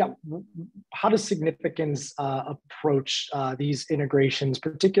 Yeah, how does Significans approach these integrations,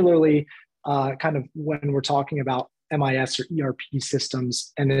 particularly kind of when we're talking about MIS or ERP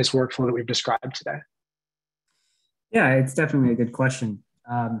systems and this workflow that we've described today? Yeah, it's definitely a good question.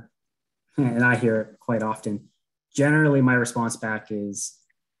 And I hear it quite often. Generally, my response back is,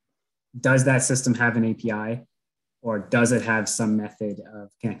 does that system have an API, or does it have some method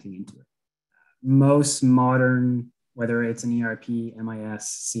of connecting into it? Most modern, whether it's an ERP,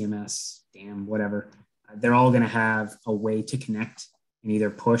 MIS, CMS, DAM, whatever, they're all going to have a way to connect and either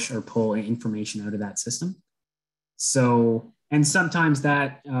push or pull information out of that system. So, and sometimes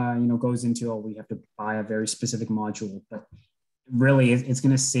that goes into, we have to buy a very specific module, but really it's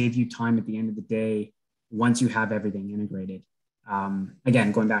going to save you time at the end of the day once you have everything integrated.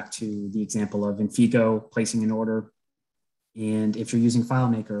 Again, going back to the example of Infigo placing an order, and if you're using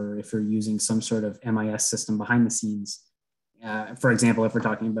FileMaker, or if you're using some sort of MIS system behind the scenes, for example, if we're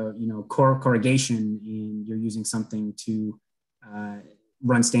talking about corrugation and you're using something to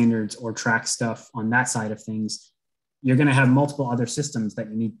run standards or track stuff on that side of things, you're going to have multiple other systems that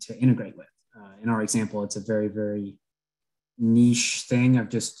you need to integrate with. In our example, it's a very, very niche thing of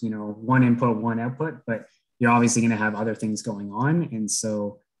just, one input, one output, but you're obviously going to have other things going on. And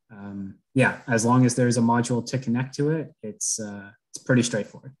so, yeah, as long as there's a module to connect to it, it's pretty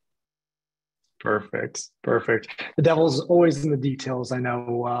straightforward. Perfect. Perfect. The devil's always in the details, I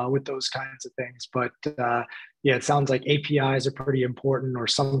know, with those kinds of things. But yeah, it sounds like APIs are pretty important, or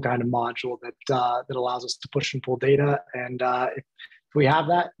some kind of module that that allows us to push and pull data. And if we have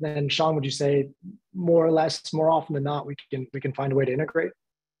that, then Sean, would you say more or less, more often than not, we can find a way to integrate?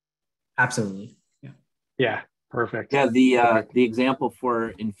 Absolutely. Yeah. Yeah. Perfect. Yeah. Perfect. The example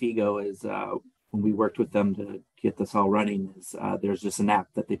for Infigo is when we worked with them to get this all running. Is there's just an app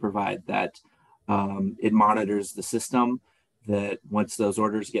that they provide that. It monitors the system, that once those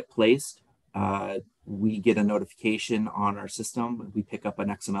orders get placed, we get a notification on our system. We pick up an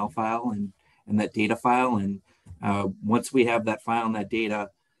XML file and that data file. And once we have that file and that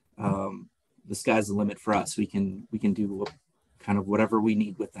data, the sky's the limit for us. We can do kind of whatever we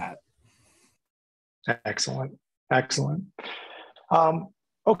need with that. Excellent. Excellent.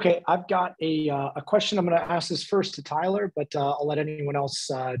 Okay, I've got a question. I'm going to ask this first to Tyler, but I'll let anyone else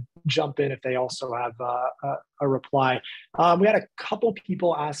jump in if they also have a reply. We had a couple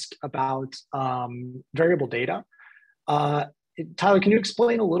people ask about variable data. Tyler, can you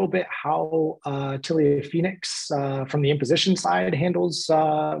explain a little bit how Tilia Phoenix from the imposition side handles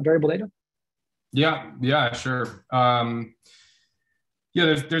variable data? Yeah, sure.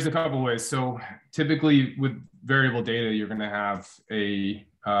 Yeah, there's a couple ways. So typically with variable data, you're going to have a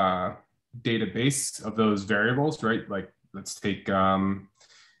database of those variables, right? Like let's take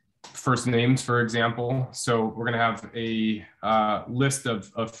first names, for example. So we're going to have a list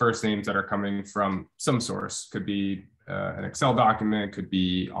of first names that are coming from some source. Could be an Excel document, could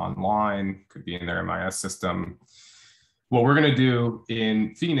be online, could be in their MIS system. What we're going to do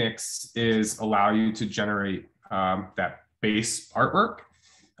in Phoenix is allow you to generate that base artwork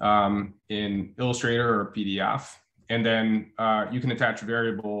in Illustrator or PDF. And then you can attach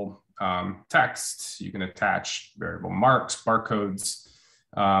variable text, you can attach variable marks, barcodes,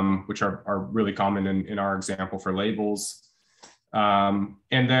 which are really common in our example for labels. And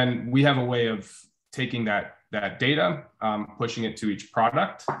then we have a way of taking that data, pushing it to each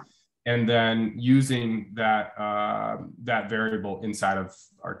product, and then using that variable inside of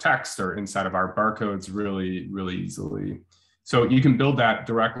our text or inside of our barcodes really, really easily. So you can build that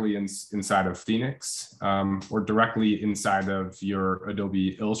directly inside of Phoenix or directly inside of your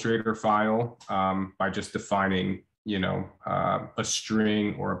Adobe Illustrator file by just defining, a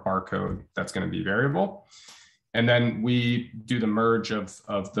string or a barcode that's going to be variable. And then we do the merge of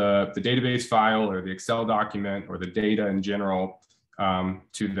the database file or the Excel document or the data in general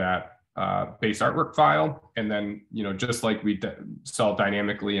to that base artwork file. And then, just like we saw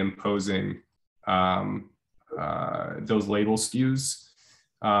dynamically imposing those label SKUs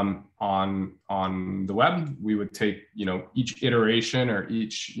on the web, we would take each iteration or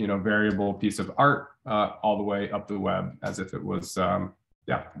each variable piece of art all the way up the web as if it was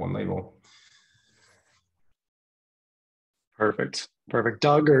one label. Perfect.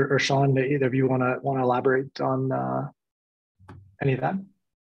 Doug or Sean, either of you want to elaborate on any of that?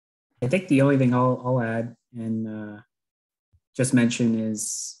 I think the only thing I'll add and just mention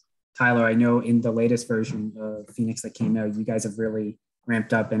is, Tyler, I know in the latest version of Phoenix that came out, you guys have really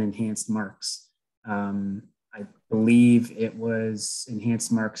ramped up and enhanced marks. I believe it was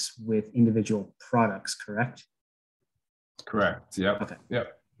enhanced marks with individual products, correct? Correct. Yep. Okay.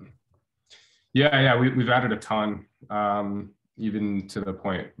 Yep. Yeah. We've added a ton, even to the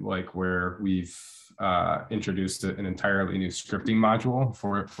point like where we've introduced an entirely new scripting module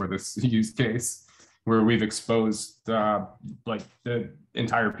for this use case, where we've exposed like the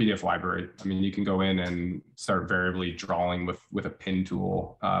entire PDF library. I mean, you can go in and start variably drawing with a pin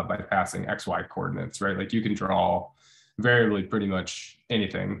tool by passing XY coordinates, right? Like you can draw variably pretty much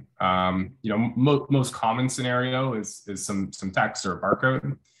anything. Most common scenario is some text or a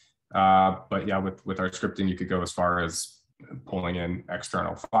barcode. But yeah, with our scripting, you could go as far as pulling in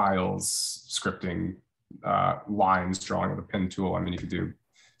external files, scripting lines, drawing with a pin tool. I mean, you could do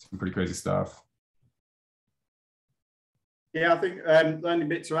some pretty crazy stuff. Yeah, I think the only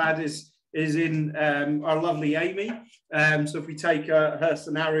bit to add is in our lovely Amy. So if we take her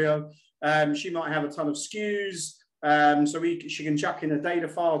scenario, she might have a ton of SKUs. So she can chuck in a data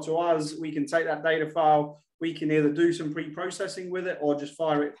file to us. We can take that data file. We can either do some pre-processing with it or just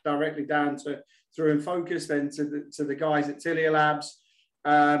fire it directly down through Infocus, then to the guys at Tilia Labs.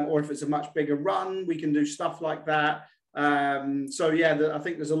 Or if it's a much bigger run, we can do stuff like that. So yeah, I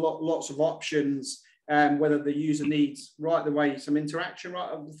think there's lots of options. Whether the user needs right the way some interaction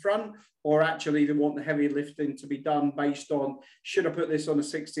right up the front, or actually they want the heavy lifting to be done based on, should I put this on a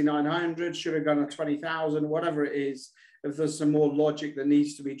 6900, should I go on a 20,000, whatever it is, if there's some more logic that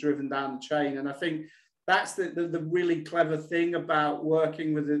needs to be driven down the chain. And I think that's the really clever thing about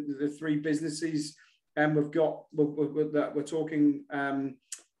working with the three businesses. And that we're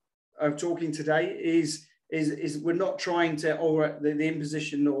talking today is we're not trying to, or the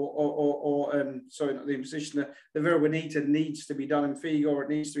imposition sorry, not the imposition, the Verbo needs to be done in Infigo, or it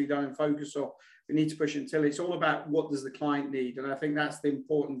needs to be done in Focus, or we need to push it until. It's all about what does the client need. And I think that's the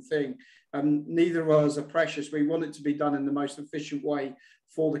important thing. Neither of us are precious. We want it to be done in the most efficient way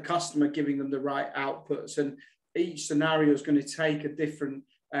for the customer, giving them the right outputs. And each scenario is going to take a different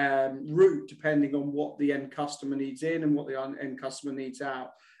route depending on what the end customer needs in and what the end customer needs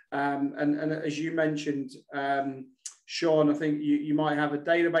out. And as you mentioned, Sean, I think you might have a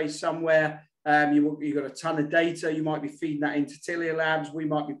database somewhere. You've got a ton of data. You might be feeding that into Tilia Labs. We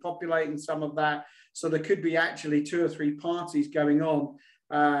might be populating some of that. So there could be actually 2 or 3 parties going on.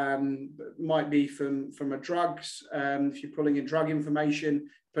 Might be from a drugs, if you're pulling in drug information,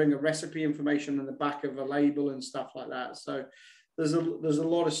 putting a recipe information on the back of a label and stuff like that. So there's a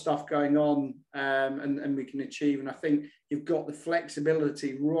lot of stuff going on, and we can achieve. And I think you've got the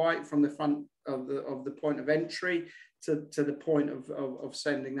flexibility right from the front of the point of entry to the point of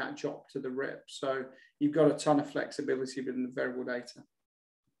sending that job to the rep. So you've got a ton of flexibility within the variable data.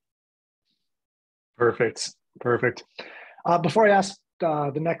 Perfect. Before I ask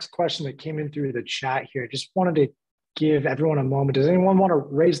the next question that came in through the chat here, just wanted to give everyone a moment. Does anyone want to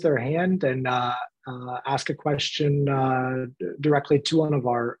raise their hand and ask a question directly to one of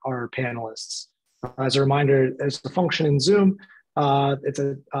our panelists? As a reminder, there's a function in Zoom. It's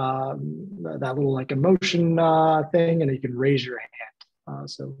that little like emotion thing, and you can raise your hand.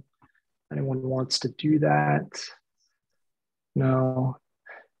 So anyone wants to do that? No?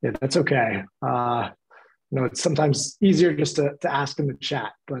 Yeah, that's okay. It's sometimes easier just to ask in the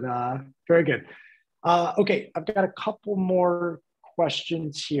chat, but very good. Okay, I've got a couple more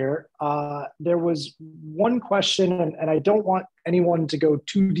questions here. There was one question, and I don't want anyone to go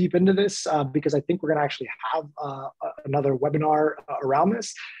too deep into this because I think we're going to actually have another webinar around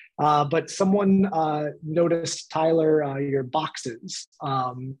this. But someone noticed, Tyler, your boxes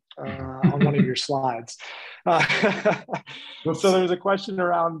on one of your slides. So there's a question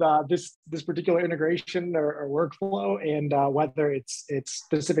around this particular integration or workflow, and whether it's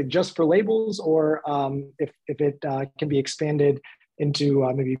specific just for labels, or if it can be expanded into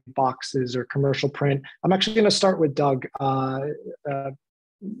maybe boxes or commercial print. I'm actually going to start with Doug.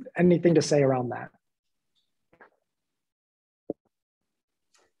 Anything to say around that?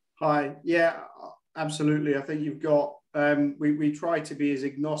 Hi. Yeah, absolutely. I think you've got, we try to be as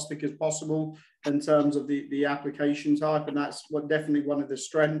agnostic as possible in terms of the application type, and that's definitely one of the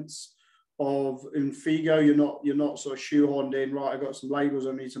strengths of Infigo. You're not sort of shoehorned in, right, I've got some labels,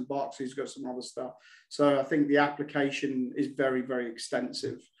 I need some boxes, got some other stuff. So I think the application is very, very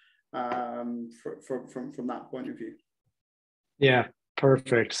extensive from that point of view. Yeah.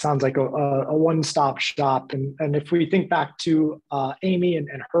 Perfect. Sounds like a one-stop shop. And if we think back to Amy and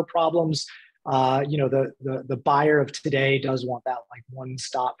her problems, the buyer of today does want that like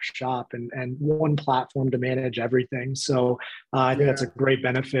one-stop shop and one platform to manage everything. So I think that's a great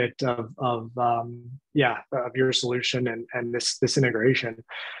benefit of your solution and this integration.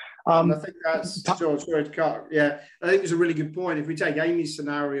 And I think that's, George, sorry to cut. Yeah, I think it's a really good point. If we take Amy's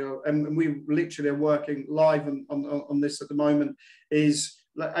scenario, and we literally are working live on this at the moment, is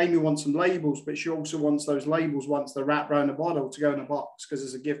like Amy wants some labels, but she also wants those labels once they're wrapped around a bottle to go in a box because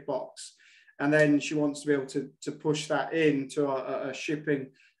there's a gift box. And then she wants to be able to push that into a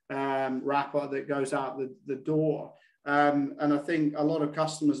shipping wrapper that goes out the door. And I think a lot of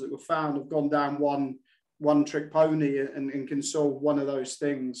customers that were found have gone down one trick pony and can solve one of those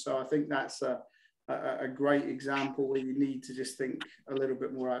things. So I think that's a great example where you need to just think a little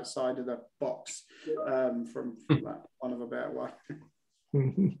bit more outside of the box from that one of a better way.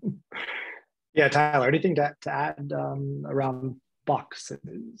 Yeah, Tyler, anything to add around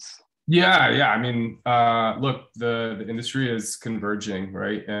boxes? Yeah. I mean, look, the industry is converging,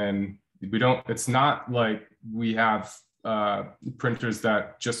 right? And it's not like we have printers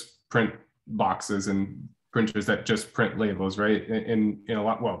that just print boxes and printers that just print labels, right? In a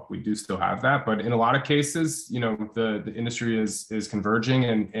lot, well, we do still have that, but in a lot of cases, the industry is converging,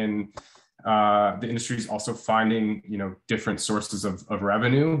 and the industry is also finding, different sources of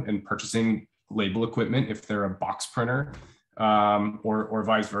revenue and purchasing label equipment if they're a box printer, or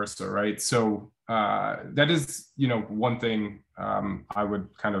vice versa, right? So that is, one thing I would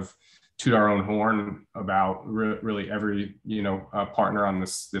kind of toot our own horn about really every partner on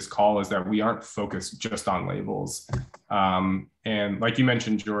this call, is that we aren't focused just on labels. And like you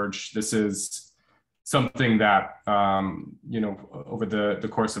mentioned, George, this is something that, over the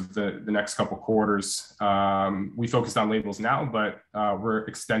course of the next couple quarters, we focused on labels now, but we're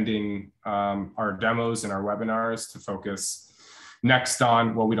extending our demos and our webinars to focus next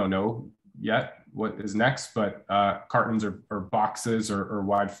on, well, we don't know yet what is next, but cartons or boxes or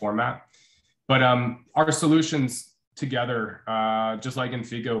wide format. But our solutions together, just like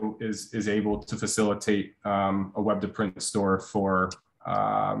Infigo is able to facilitate a web to print store for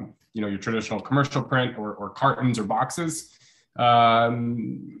your traditional commercial print or cartons or boxes.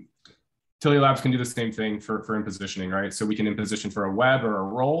 Tilia Labs can do the same thing for impositioning, right? So we can imposition for a web or a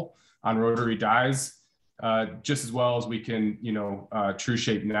roll on rotary dies, just as well as we can, true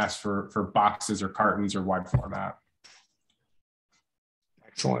shape nest for boxes or cartons or wide format.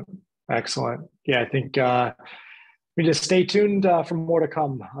 Excellent. Yeah, I think we just stay tuned for more to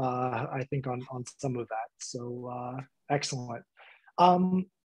come, I think, on some of that. So excellent.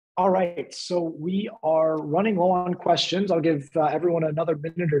 All right, so we are running low on questions. I'll give everyone another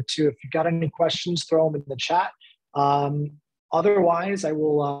minute or two. If you've got any questions, throw them in the chat. Otherwise, I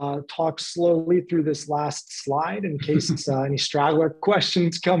will talk slowly through this last slide in case any straggler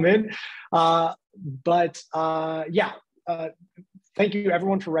questions come in. Thank you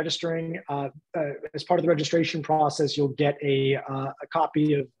everyone for registering. As part of the registration process, you'll get a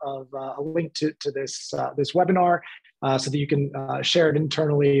copy of a link to this webinar so that you can share it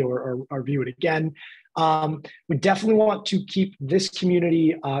internally or view it again. We definitely want to keep this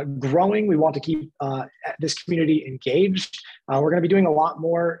community growing. We want to keep this community engaged. We're going to be doing a lot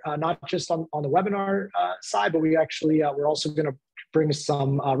more, not just on the webinar side, but we're also going to bring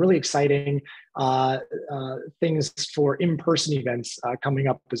some really exciting things for in-person events coming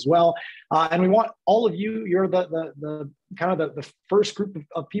up as well. And we want all of you, you're the kind of the first group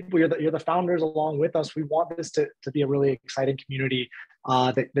of people, you're the founders along with us. We want this to be a really exciting community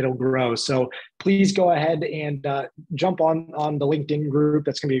that'll grow. So please go ahead and jump on the LinkedIn group.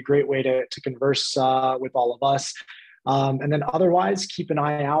 That's gonna be a great way to converse with all of us. And then otherwise, keep an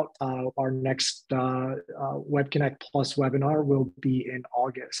eye out. Our next Web Connect Plus webinar will be in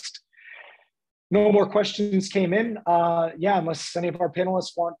August. No more questions came in. Unless any of our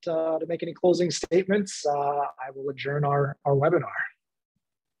panelists want to make any closing statements, I will adjourn our webinar.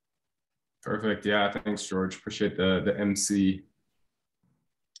 Perfect. Yeah, thanks, George. Appreciate the MC.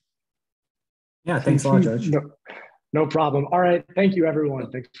 Yeah, thanks a lot, George. No problem. All right. Thank you,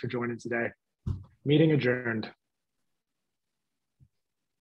 everyone. Thanks for joining today. Meeting adjourned.